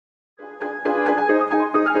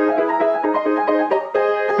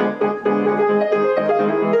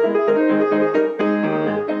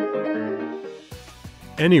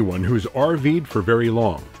Anyone who's RV'd for very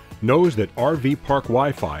long knows that RV park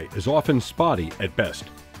Wi-Fi is often spotty at best,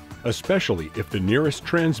 especially if the nearest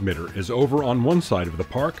transmitter is over on one side of the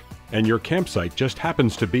park and your campsite just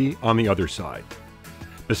happens to be on the other side.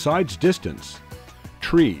 Besides distance,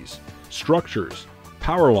 trees, structures,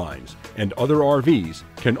 power lines, and other RVs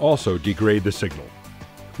can also degrade the signal.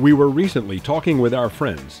 We were recently talking with our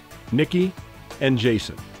friends, Nikki and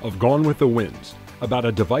Jason of Gone with the Winds, about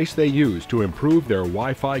a device they use to improve their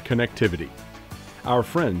Wi-Fi connectivity. Our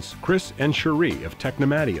friends Chris and Cherie of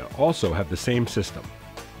Technomadia also have the same system.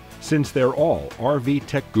 Since they're all RV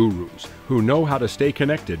tech gurus who know how to stay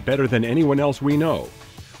connected better than anyone else we know,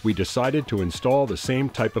 we decided to install the same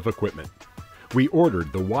type of equipment. We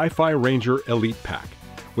ordered the WiFiRanger Elite Pack,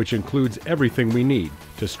 which includes everything we need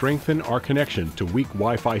to strengthen our connection to weak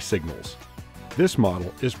Wi-Fi signals. This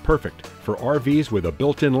model is perfect for RVs with a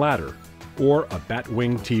built-in ladder or a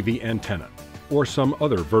Batwing TV antenna, or some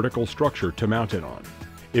other vertical structure to mount it on.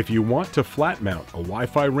 If you want to flat mount a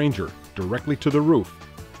WiFiRanger directly to the roof,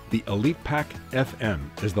 the Elite Pack FM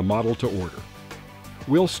is the model to order.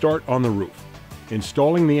 We'll start on the roof,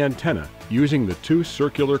 installing the antenna using the 2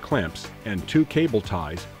 circular clamps and 2 cable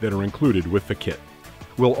ties that are included with the kit.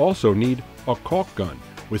 We'll also need a caulk gun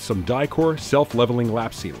with some Dicor self-leveling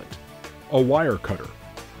lap sealant, a wire cutter,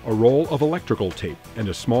 a roll of electrical tape and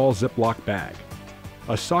a small Ziploc bag,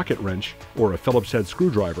 a socket wrench or a Phillips head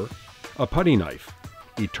screwdriver, a putty knife,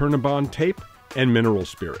 Eternabond tape, and mineral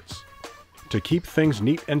spirits. To keep things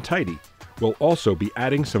neat and tidy, we'll also be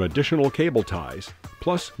adding some additional cable ties,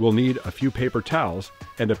 plus we'll need a few paper towels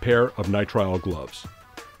and a pair of nitrile gloves.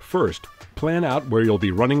 First, plan out where you'll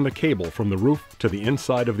be running the cable from the roof to the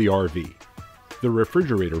inside of the RV. The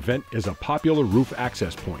refrigerator vent is a popular roof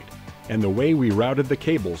access point, and the way we routed the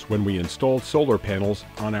cables when we installed solar panels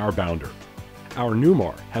on our bounder. Our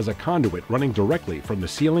Newmar has a conduit running directly from the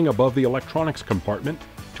ceiling above the electronics compartment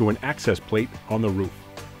to an access plate on the roof.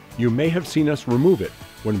 You may have seen us remove it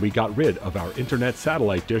when we got rid of our internet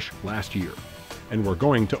satellite dish last year, and we're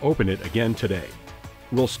going to open it again today.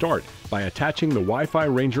 We'll start by attaching the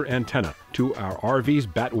WiFiRanger antenna to our RV's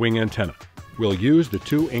Batwing antenna. We'll use the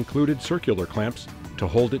 2 included circular clamps to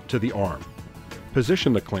hold it to the arm.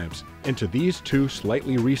 Position the clamps into these 2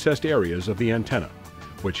 slightly recessed areas of the antenna,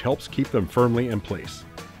 which helps keep them firmly in place.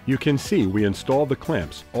 You can see we installed the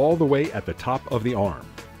clamps all the way at the top of the arm.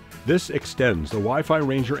 This extends the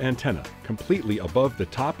WiFiRanger antenna completely above the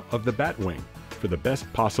top of the Batwing for the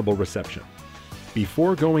best possible reception.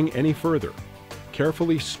 Before going any further,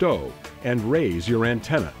 carefully stow and raise your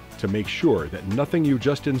antenna to make sure that nothing you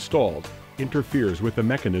just installed interferes with the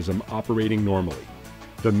mechanism operating normally.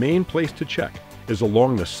 The main place to check is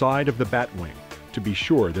along the side of the Batwing to be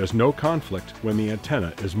sure there's no conflict when the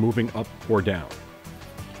antenna is moving up or down.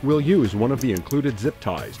 We'll use one of the included zip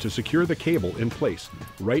ties to secure the cable in place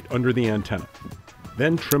right under the antenna.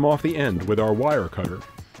 Then trim off the end with our wire cutter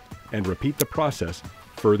and repeat the process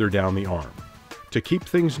further down the arm. To keep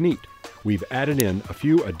things neat, we've added in a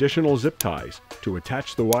few additional zip ties to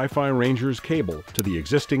attach the WiFiRanger's cable to the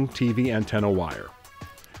existing TV antenna wire.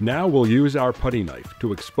 Now we'll use our putty knife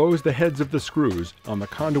to expose the heads of the screws on the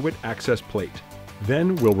conduit access plate.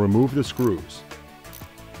 Then we'll remove the screws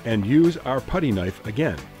and use our putty knife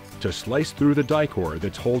again to slice through the Dicor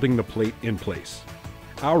that's holding the plate in place.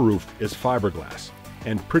 Our roof is fiberglass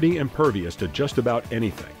and pretty impervious to just about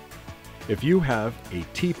anything. If you have a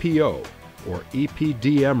TPO or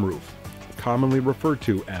EPDM roof, commonly referred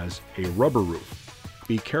to as a rubber roof,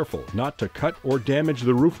 be careful not to cut or damage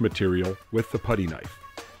the roof material with the putty knife.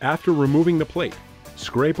 After removing the plate,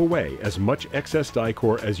 scrape away as much excess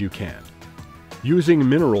Dicor as you can. Using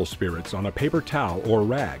mineral spirits on a paper towel or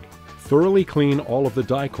rag, thoroughly clean all of the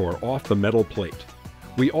Dicor off the metal plate.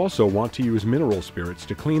 We also want to use mineral spirits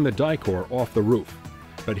to clean the Dicor off the roof.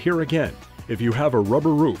 But here again, if you have a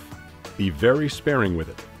rubber roof, be very sparing with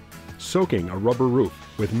it. Soaking a rubber roof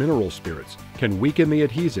with mineral spirits can weaken the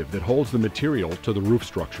adhesive that holds the material to the roof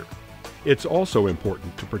structure. It's also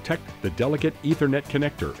important to protect the delicate Ethernet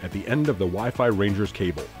connector at the end of the WiFiRanger's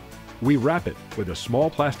cable. We wrap it with a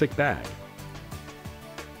small plastic bag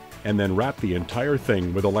and then wrap the entire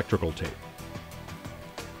thing with electrical tape.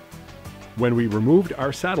 When we removed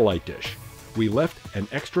our satellite dish, we left an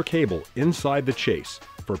extra cable inside the chase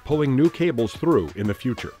for pulling new cables through in the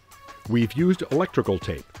future. We've used electrical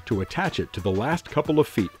tape to attach it to the last couple of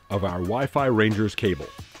feet of our WiFiRanger's cable.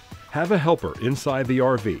 Have a helper inside the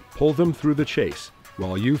RV pull them through the chase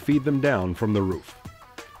while you feed them down from the roof.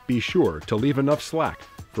 Be sure to leave enough slack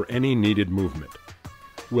for any needed movement.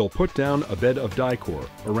 We'll put down a bed of Dicor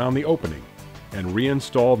around the opening and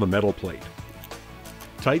reinstall the metal plate.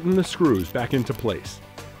 Tighten the screws back into place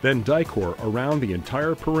Then die-core around the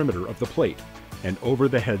entire perimeter of the plate and over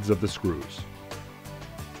the heads of the screws.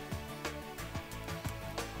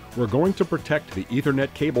 We're going to protect the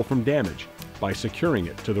Ethernet cable from damage by securing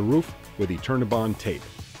it to the roof with Eternabond tape.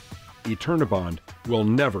 Eternabond will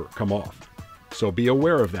never come off, so be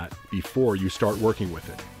aware of that before you start working with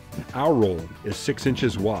it. Our roll is 6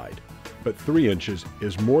 inches wide, but 3 inches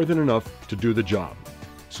is more than enough to do the job,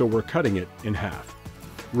 so we're cutting it in half.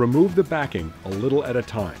 Remove the backing a little at a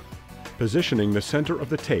time, positioning the center of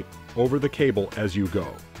the tape over the cable as you go.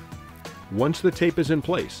 Once the tape is in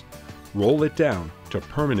place, roll it down to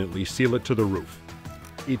permanently seal it to the roof.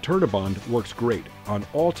 Eternabond works great on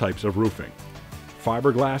all types of roofing: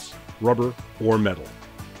 fiberglass, rubber, or metal.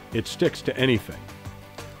 It sticks to anything.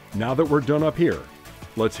 Now that we're done up here,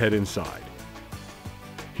 let's head inside.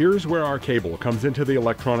 Here's where our cable comes into the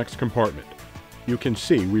electronics compartment. You can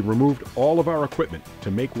see we removed all of our equipment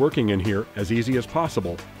to make working in here as easy as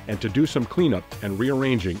possible and to do some cleanup and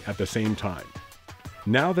rearranging at the same time.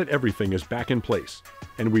 Now that everything is back in place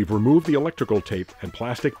and we've removed the electrical tape and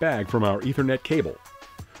plastic bag from our Ethernet cable,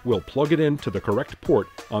 we'll plug it into the correct port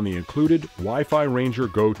on the included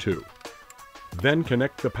WiFiRanger Go 2. Then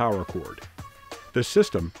connect the power cord. The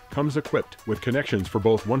system comes equipped with connections for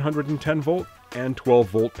both 110 volt and 12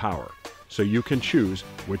 volt power, so you can choose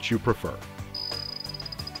which you prefer.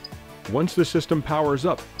 Once the system powers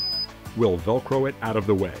up, we'll Velcro it out of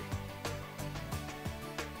the way.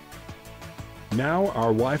 Now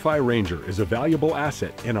our WiFiRanger is a valuable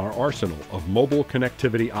asset in our arsenal of mobile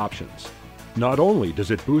connectivity options. Not only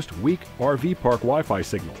does it boost weak RV park Wi-Fi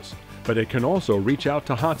signals, but it can also reach out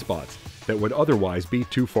to hotspots that would otherwise be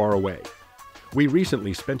too far away. We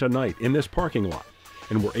recently spent a night in this parking lot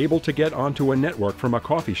and were able to get onto a network from a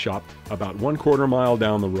coffee shop about 1/4 mile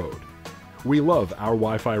down the road. We love our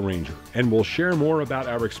WiFiRanger and will share more about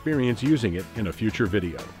our experience using it in a future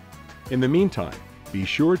video. In the meantime, be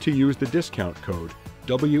sure to use the discount code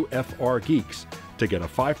WFRgeeks to get a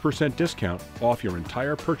 5% discount off your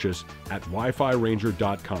entire purchase at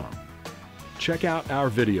WiFiRanger.com. Check out our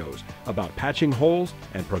videos about patching holes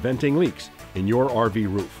and preventing leaks in your RV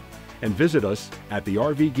roof, and visit us at the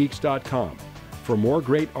RVgeeks.com for more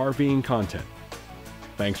great RVing content.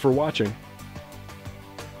 Thanks for watching.